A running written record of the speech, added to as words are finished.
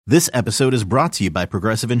This episode is brought to you by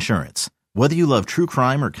Progressive Insurance. Whether you love true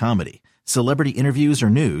crime or comedy, celebrity interviews or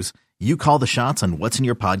news, you call the shots on what's in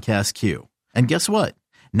your podcast queue. And guess what?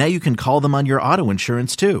 Now you can call them on your auto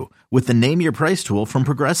insurance too with the Name Your Price tool from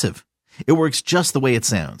Progressive. It works just the way it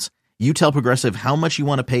sounds. You tell Progressive how much you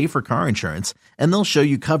want to pay for car insurance, and they'll show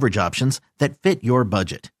you coverage options that fit your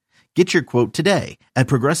budget. Get your quote today at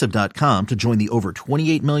Progressive.com to join the over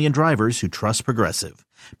 28 million drivers who trust Progressive.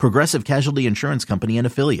 Progressive Casualty Insurance Company and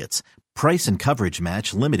Affiliates. Price and coverage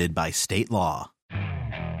match limited by state law.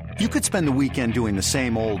 You could spend the weekend doing the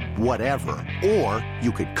same old whatever, or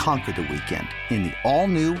you could conquer the weekend in the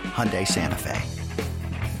all-new Hyundai Santa Fe.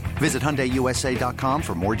 Visit HyundaiUSA.com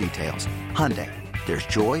for more details. Hyundai, there's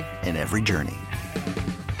joy in every journey.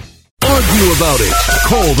 Argue about it.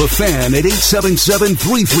 Call the Fan at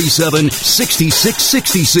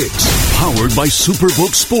 877-337-6666. Powered by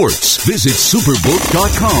Superbook Sports. Visit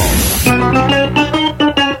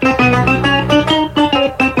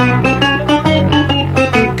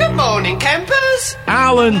superbook.com. Good morning, campers.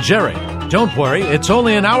 Alan Jerry. Don't worry, it's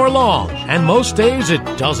only an hour long, and most days it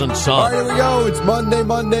doesn't suck. All right, here we go. It's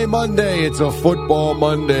Monday. It's a football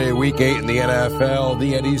Monday, week 8 in the NFL.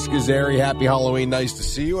 The Eddie Schizzeri, happy Halloween. Nice to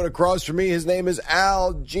see you. And across from me, his name is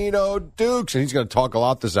Al Gino Dukes, and he's going to talk a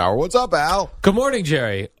lot this hour. What's up, Al? Good morning,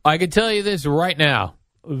 Jerry. I can tell you this right now.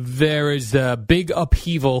 There is a big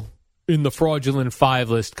upheaval in the fraudulent 5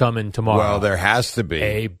 list coming tomorrow. Well, there has to be.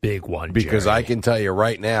 A big one, because Jerry. I can tell you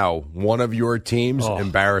right now, one of your teams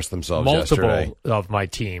embarrassed themselves yesterday. Multiple of my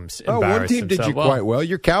teams one embarrassed team did you themselves. quite well.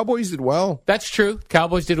 Your Cowboys did well. That's true.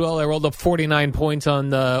 Cowboys did well. They rolled up 49 points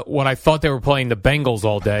on what I thought they were playing the Bengals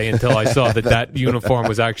all day until I saw that uniform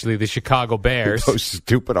was actually the Chicago Bears. Those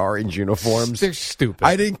stupid orange uniforms. They're stupid.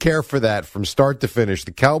 I didn't care for that from start to finish.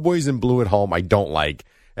 The Cowboys in blue at home, I don't like.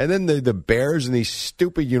 And then the Bears in these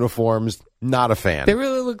stupid uniforms, not a fan. They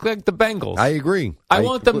really look like the Bengals. I agree. I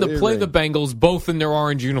want them to play the Bengals both in their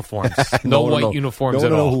orange uniforms. No white uniforms at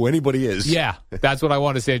all. Don't know who anybody is. Yeah, that's what I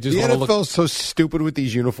want to say. I just the want to look. NFL's so stupid with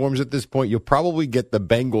these uniforms at this point. You'll probably get the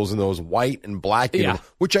Bengals in those white and black uniforms,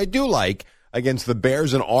 which I do like, against the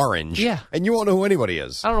Bears in orange. Yeah. And you won't know who anybody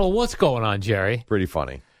is. I don't know what's going on, Jerry. Pretty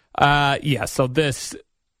funny. So this,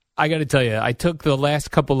 I got to tell you, I took the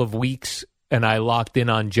last couple of weeks and I locked in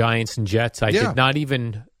on Giants and Jets. I did not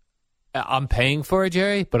even, I'm paying for it,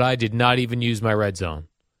 Jerry, but I did not even use my red zone.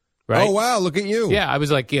 Right? Oh, wow, look at you. Yeah, I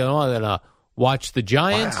was like, I'm going to watch the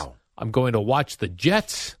Giants. Wow. I'm going to watch the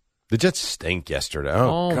Jets. The Jets stink yesterday.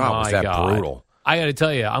 Oh God, was that brutal. I got to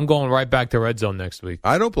tell you, I'm going right back to red zone next week.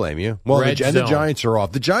 I don't blame you. Well, the Giants are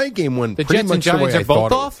off. The Giant game went the pretty Jets much and Giants the way are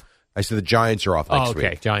both I off? thought. I said the Giants are off next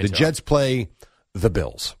week. Giants the Jets play the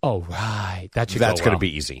Bills. Oh, right. That's going to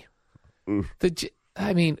be easy.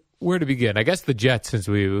 Where to begin? I guess the Jets, since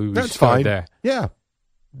we That's fine. There. Yeah.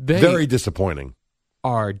 They very disappointing.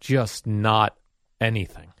 Are just not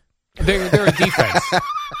anything. They're a defense.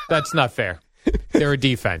 That's not fair. They're a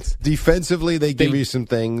defense. Defensively, they give you some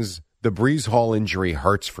things. The Breeze Hall injury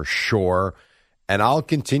hurts for sure. And I'll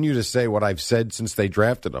continue to say what I've said since they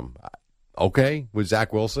drafted him. Okay, with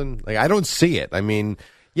Zach Wilson. I don't see it.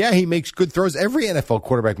 Yeah, he makes good throws. Every NFL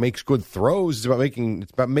quarterback makes good throws.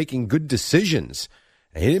 It's about making good decisions.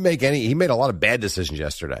 And he didn't make any. He made a lot of bad decisions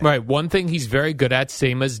yesterday. Right. One thing he's very good at,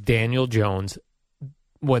 same as Daniel Jones,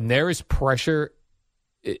 when there is pressure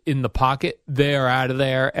in the pocket, they're out of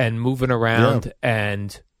there and moving around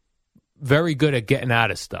and very good at getting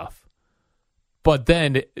out of stuff. But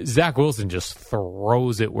then Zach Wilson just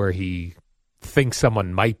throws it where he thinks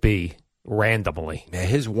someone might be randomly. Yeah,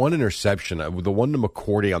 his one interception, the one to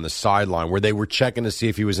McCourty on the sideline where they were checking to see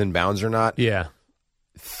if he was in bounds or not. Yeah.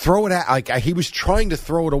 Throw it at, he was trying to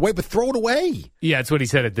throw it away, but throw it away. Yeah, that's what he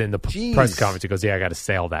said in the press conference. He goes, I got to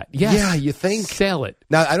sail that. Yes, yeah, you think? Sail it.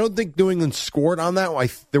 Now, I don't think New England scored on that.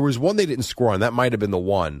 There was one they didn't score on. That might have been the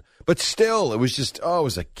one. But still, it was just, it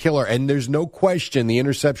was a killer. And there's no question the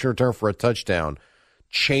interception return for a touchdown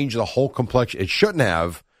changed the whole complexion. It shouldn't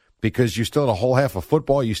have, because you still had a whole half of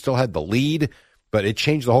football. You still had the lead, but it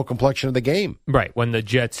changed the whole complexion of the game. Right. When the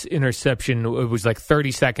Jets interception, it was like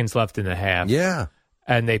 30 seconds left in the half. Yeah.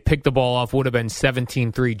 And they picked the ball off, would have been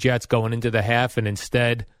 17-3 Jets going into the half, and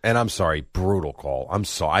instead... And I'm sorry, brutal call. I'm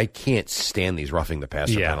sorry. I can't stand these roughing the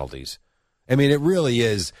passer penalties. It really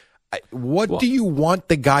is. What do you want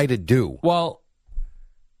the guy to do? Well,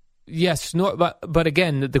 yes, but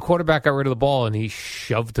again, the quarterback got rid of the ball, and he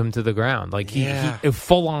shoved him to the ground. He a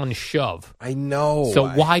full-on shove. I know. So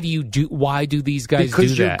why do these guys do that?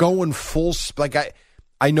 Because you're going full...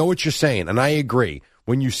 I know what you're saying, and I agree.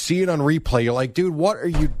 When you see it on replay, you're like, dude, what are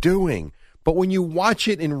you doing? But when you watch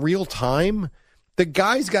it in real time, the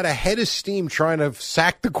guy's got a head of steam trying to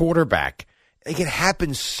sack the quarterback. It can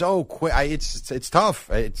happen so quick. It's tough.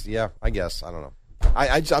 I guess. I don't know.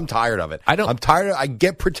 I'm tired of it. I'm tired. I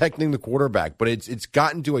get protecting the quarterback, but it's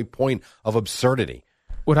gotten to a point of absurdity.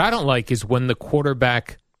 What I don't like is when the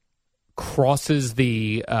quarterback crosses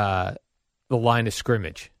the line of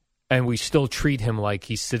scrimmage, and we still treat him like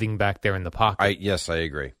he's sitting back there in the pocket. Yes, I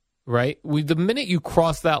agree. Right? The minute you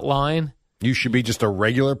cross that line, you should be just a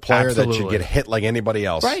regular player absolutely. that should get hit like anybody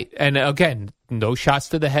else. Right. And again, no shots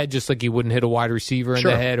to the head, just like you wouldn't hit a wide receiver in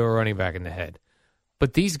the head or a running back in the head.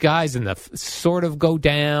 But these guys in the sort of go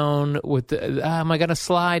down with the, am I going to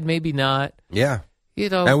slide? Maybe not. Yeah. You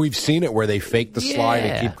know, and we've seen it where they fake the slide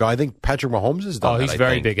and keep going. I think Patrick Mahomes has done that. He's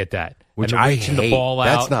very big at that. Which I hate. The ball out.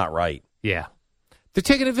 That's not right. Yeah. They're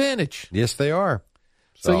taking advantage. Yes, they are.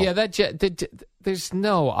 So yeah, there's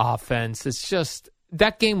no offense. It's just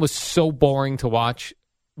that game was so boring to watch.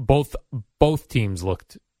 Both teams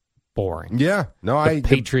looked boring. Yeah. No, the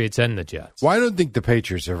Patriots and the Jets. Well, I don't think the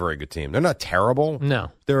Patriots are a very good team. They're not terrible. No.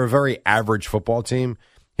 They're a very average football team.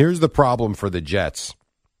 Here's the problem for the Jets.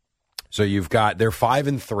 So they're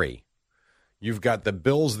 5-3. You've got the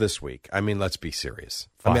Bills this week. I mean, let's be serious.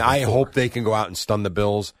 I hope they can go out and stun the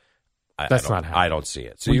Bills. That's not happening. I don't see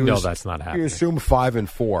it. So we know that's not happening. You assume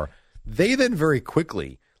 5-4. They then very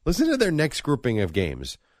quickly, listen to their next grouping of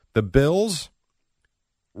games. The Bills,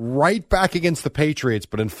 right back against the Patriots,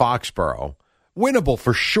 but in Foxborough. Winnable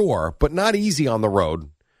for sure, but not easy on the road.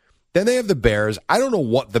 Then they have the Bears. I don't know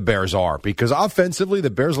what the Bears are because offensively, the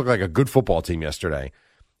Bears look like a good football team yesterday.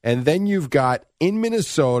 And then you've got in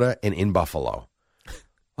Minnesota and in Buffalo.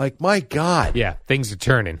 Like, my God. Yeah, things are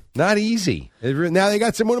turning. Not easy. Now, they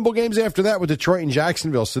got some winnable games after that with Detroit and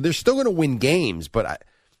Jacksonville, so they're still going to win games. But I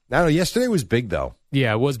don't know. Yesterday was big, though.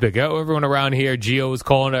 Yeah, it was big. Everyone around here, Gio was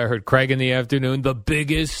calling it. I heard Craig in the afternoon. The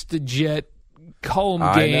biggest Jet home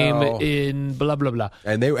game in blah, blah, blah.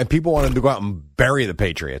 And people wanted to go out and bury the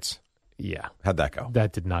Patriots. Yeah. How'd that go?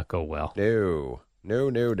 That did not go well. No.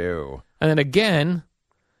 And then again,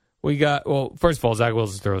 we got, first of all, Zach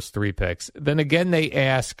Wilson throws 3 picks. Then again, they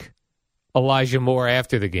ask Elijah Moore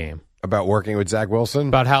after the game. About working with Zach Wilson?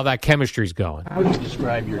 About how that chemistry's going. How would you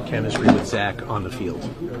describe your chemistry with Zach on the field?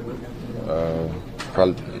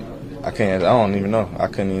 Probably, I don't even know. I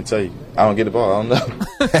couldn't even tell you. I don't get the ball. I don't know.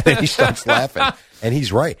 And he starts laughing. And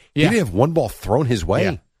he's right. Yeah. He didn't have one ball thrown his way.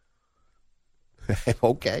 Yeah.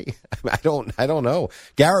 Okay. I don't know.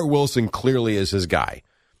 Garrett Wilson clearly is his guy.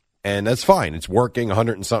 And that's fine. It's working,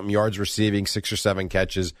 100 and something yards receiving, 6 or 7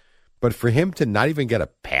 catches. But for him to not even get a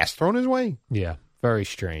pass thrown his way? Yeah, very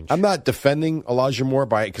strange. I'm not defending Elijah Moore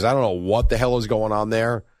because I don't know what the hell is going on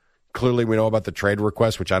there. Clearly, we know about the trade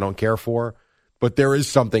request, which I don't care for. But there is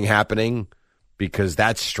something happening because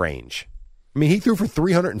that's strange. I mean, he threw for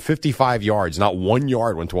 355 yards. Not 1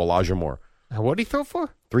 yard went to Elijah Moore. What did he throw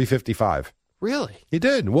for? 355. Really? He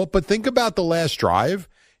did. Well, but think about the last drive.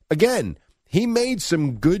 Again, he made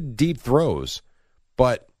some good deep throws,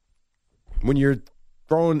 but when you're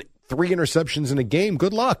throwing 3 interceptions in a game,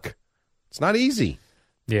 good luck. It's not easy.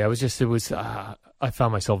 Yeah, I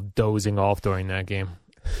found myself dozing off during that game.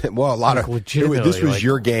 Well, this was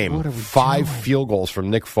your game. 5 field goals from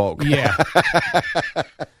Nick Folk. Yeah.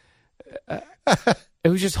 It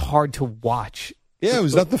was just hard to watch. Yeah, it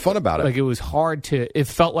was nothing fun about it. Like, it was hard it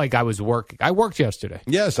felt like I was working. I worked yesterday.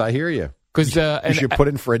 Yes, I hear you. Because you should put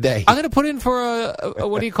in for a day. I'm going to put in for a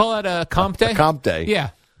what do you call it? A comp day? A comp day.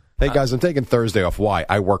 Yeah. Hey, guys, I'm taking Thursday off. Why?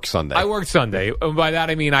 I work Sunday. I work Sunday. By that,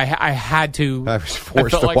 I mean I had to. I was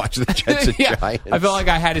forced to watch the Jets and Giants. I felt like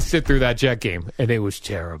I had to sit through that Jet game, and it was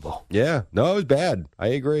terrible. Yeah. No, it was bad. I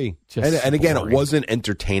agree. And again, it wasn't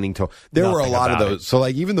entertaining. There were a lot of those. So,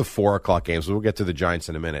 like, even the 4 o'clock games, we'll get to the Giants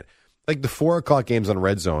in a minute. Like, the 4 o'clock games on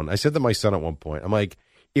Red Zone, I said to my son at one point, I'm like,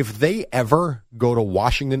 if they ever go to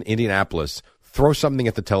Washington, Indianapolis, throw something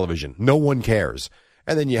at the television. No one cares.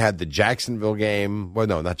 And then you had the Jacksonville game. Well,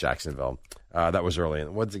 no, not Jacksonville. That was early.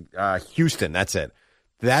 Houston, that's it.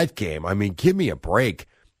 That game, I mean, give me a break.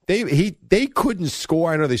 They couldn't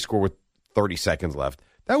score. I know they scored with 30 seconds left.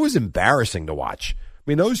 That was embarrassing to watch. I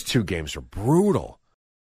mean, those 2 games were brutal.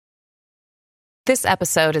 This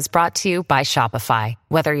episode is brought to you by Shopify.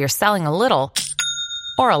 Whether you're selling a little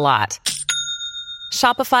or a lot,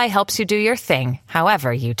 Shopify helps you do your thing,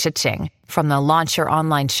 however you cha-ching. From the launch your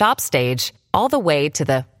online shop stage, all the way to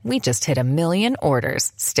the we just hit 1 million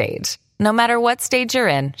orders stage. No matter what stage you're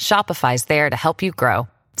in, Shopify's there to help you grow.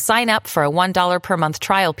 Sign up for a $1 per month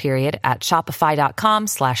trial period at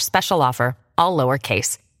shopify.com/special offer, all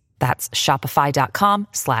lowercase. That's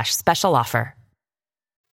shopify.com/special offer.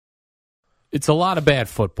 It's a lot of bad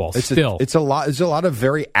football. It's still. It's a lot of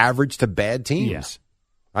very average to bad teams.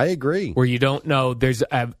 Yeah. I agree. Where you don't know, there's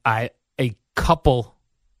a couple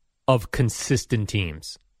of consistent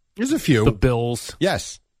teams. There's a few. The Bills.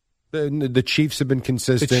 Yes. The Chiefs have been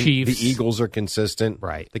consistent. The Chiefs. The Eagles are consistent.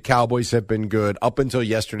 Right. The Cowboys have been good. Up until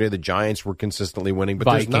yesterday, the Giants were consistently winning. But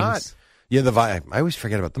Vikings. there's not. Yeah, I always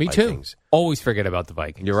forget about the Vikings. Me too. Always forget about the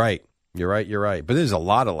Vikings. You're right. But there's a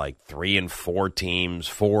lot of 3-4 teams,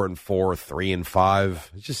 4-4,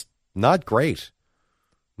 3-5. It's just not great.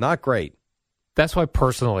 Not great. That's why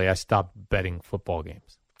personally I stopped betting football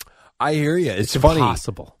games. I hear you. It's funny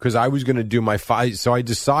impossible because I was going to do my 5. So I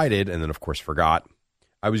decided, and then of course forgot.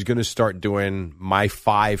 I was going to start doing my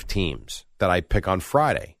 5 teams that I pick on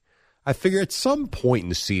Friday. I figure at some point in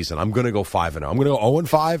the season I'm going to go 5-0. I'm going to go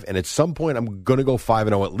 0-5, and at some point I'm going to go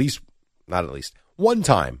 5-0. At least, not at least. One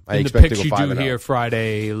time, I expect to go 5-0. The picks you do here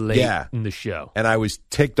Friday late in the show. And I was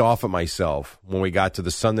ticked off at myself when we got to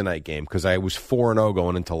the Sunday night game because I was 4-0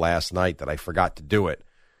 going into last night that I forgot to do it.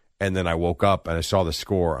 And then I woke up and I saw the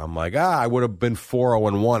score. I'm like, I would have been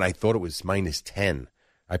 4-0-1. I thought it was -10.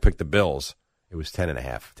 I picked the Bills. It was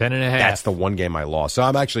 10.5. 10.5. That's the one game I lost. So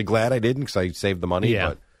I'm actually glad I didn't because I saved the money. Yeah.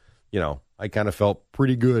 But, I kind of felt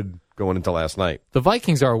pretty good going into last night. The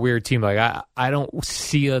Vikings are a weird team. I don't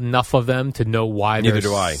see enough of them to know why they're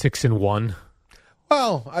 6-1.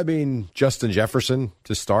 Well, I mean, Justin Jefferson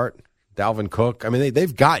to start, Dalvin Cook. I mean,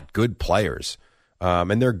 they've got good players,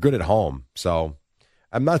 and they're good at home. So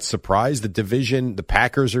I'm not surprised. The division, the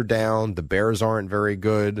Packers are down. The Bears aren't very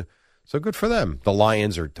good. So good for them. The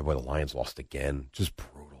Lions the Lions lost again. Just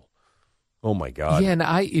brutal. Oh, my God. Yeah, and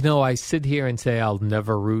I sit here and say I'll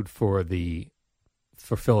never root for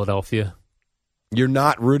Philadelphia. You're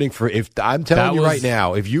not rooting for I'm telling you right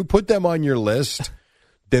now, if you put them on your list,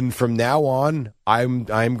 then from now on,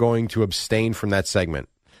 I'm going to abstain from that segment.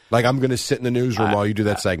 Like I'm going to sit in the newsroom while you do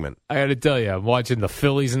that segment. I got to tell you, I'm watching the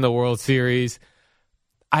Phillies in the World Series.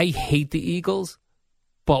 I hate the Eagles,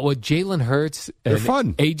 but what Jalen Hurts and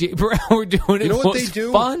fun. AJ Brown were doing, what they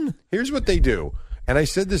do? Fun. Here's what they do. And I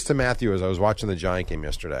said this to Matthew as I was watching the Giant game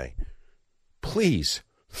yesterday. Please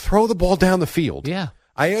throw the ball down the field. Yeah.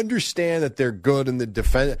 I understand that they're good in the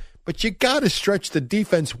defense, but you got to stretch the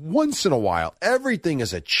defense once in a while. Everything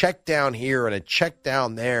is a check down here and a check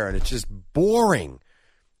down there, and it's just boring.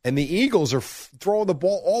 And the Eagles are throwing the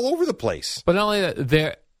ball all over the place. But not only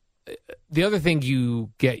that, the other thing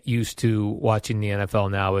you get used to watching the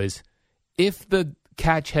NFL now is if the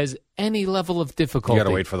catch has any level of difficulty. You got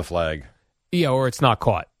to wait for the flag. Yeah, or it's not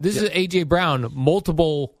caught. This is A.J. Brown,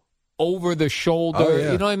 multiple over the shoulder. Oh,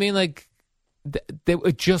 yeah. You know what I mean? Like,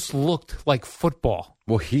 it just looked like football.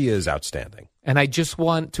 Well, he is outstanding. And I just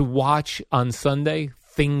want to watch on Sunday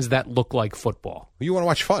things that look like football. You want to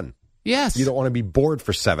watch fun. Yes. You don't want to be bored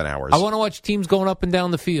for 7 hours. I want to watch teams going up and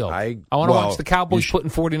down the field. I want to watch the Cowboys putting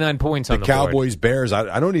 49 points on the board. The Cowboys, Bears,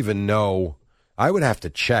 I don't even know. I would have to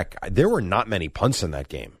check. There were not many punts in that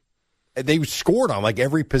game. They scored on like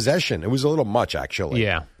every possession. It was a little much, actually.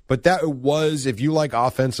 Yeah. But that was, if you like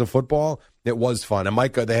offensive football, it was fun. And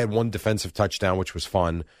Micah, they had one defensive touchdown, which was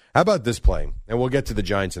fun. How about this play? And we'll get to the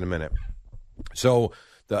Giants in a minute. So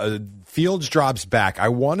the Fields drops back. I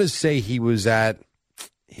want to say he was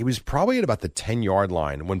probably at about the 10-yard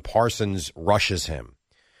line when Parsons rushes him,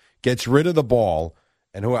 gets rid of the ball,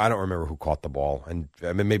 and I don't remember who caught the ball. And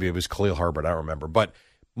I mean, maybe it was Khalil Herbert. I don't remember. But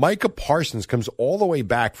Micah Parsons comes all the way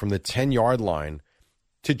back from the 10-yard line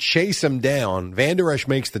to chase him down. Van Der Esch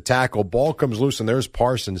makes the tackle. Ball comes loose, and there's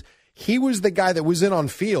Parsons. He was the guy that was in on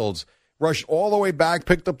Fields, rushed all the way back,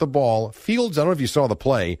 picked up the ball. Fields, I don't know if you saw the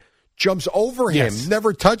play, jumps over him,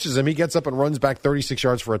 never touches him. He gets up and runs back 36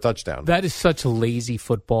 yards for a touchdown. That is such lazy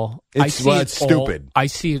football. It's stupid. I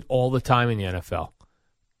see it all the time in the NFL.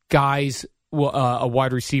 Guys, a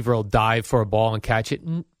wide receiver will dive for a ball and catch it.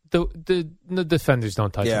 The defenders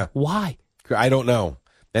don't touch him. Why? I don't know.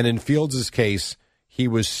 And in Fields' case, he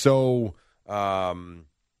was so, I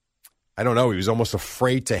don't know, he was almost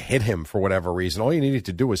afraid to hit him for whatever reason. All you needed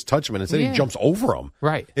to do was touch him, and instead he jumps over him.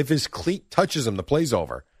 Right. If his cleat touches him, the play's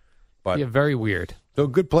over. But very weird. So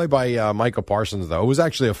good play by Micah Parsons, though. It was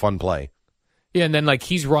actually a fun play. Yeah, and then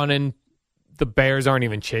he's running. The Bears aren't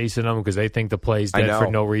even chasing him because they think the play's dead for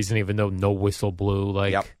no reason, even though no whistle blew.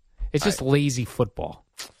 It's just lazy football.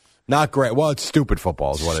 Not great. Well, it's stupid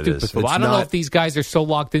football is what it is. I don't know if these guys are so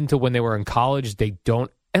locked into when they were in college, they don't.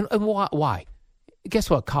 And why? Guess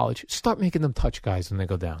what? College, start making them touch guys when they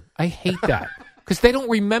go down. I hate that. Because they don't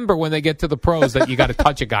remember when they get to the pros that you got to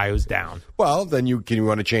touch a guy who's down. Well, then you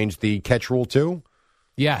want to change the catch rule too?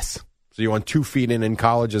 Yes. So you want 2 feet in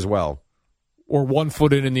college as well? or 1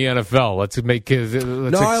 foot in the NFL. Let's I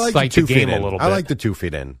like excite the game a little bit. I like the 2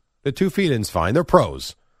 feet in. The 2 feet in's fine. They're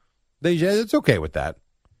pros. It's okay with that.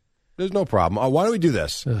 There's no problem. Why don't we do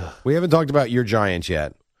this? We haven't talked about your Giants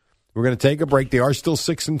yet. We're going to take a break. They are still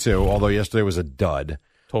 6-2, although yesterday was a dud.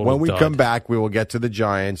 When we come back, we will get to the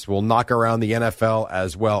Giants. We'll knock around the NFL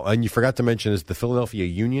as well. And you forgot to mention is the Philadelphia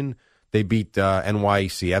Union. They beat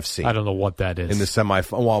NYCFC. I don't know what that is. In the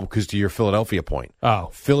semifinal. Well, because to your Philadelphia point. Oh.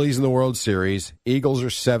 Phillies in the World Series. Eagles are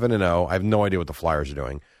 7-0. I have no idea what the Flyers are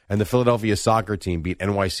doing. And the Philadelphia soccer team beat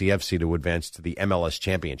NYCFC to advance to the MLS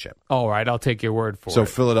championship. All right, I'll take your word for it. So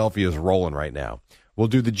Philadelphia is rolling right now. We'll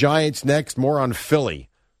do the Giants next. More on Philly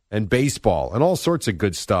and baseball and all sorts of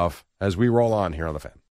good stuff as we roll on here on The Fan.